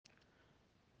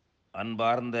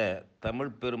அன்பார்ந்த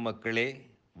தமிழ் பெருமக்களே,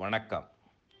 வணக்கம்.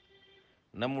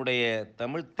 நம்முடைய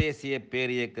தமிழ்த் தேசிய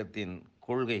பேரியக்கத்தின்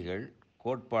கொள்கைகள்,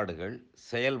 கோட்பாடுகள்,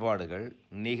 செயல்பாடுகள்,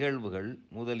 நிகழ்வுகள்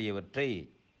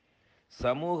முதலியவற்றை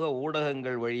சமூக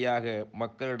ஊடகங்கள் வழியாக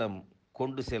மக்களிடம்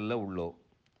கொண்டு செல்ல உள்ளோம்.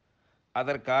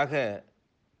 அதற்காக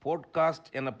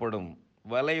போட்காஸ்ட் எனப்படும்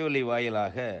வலையொலி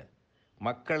வாயிலாக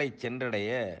மக்களை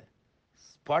சென்றடைய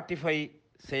ஸ்பாட்டிஃபை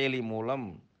செயலி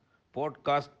மூலம்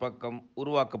போட்காஸ்ட் பக்கம்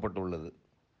உருவாக்கப்பட்டுள்ளது.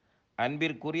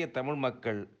 அன்பிற்குரிய தமிழ்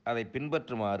மக்கள் அதை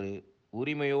பின்பற்றுமாறு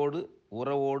உரிமையோடு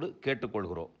உறவோடு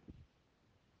கேட்டுக்கொள்கிறோம்.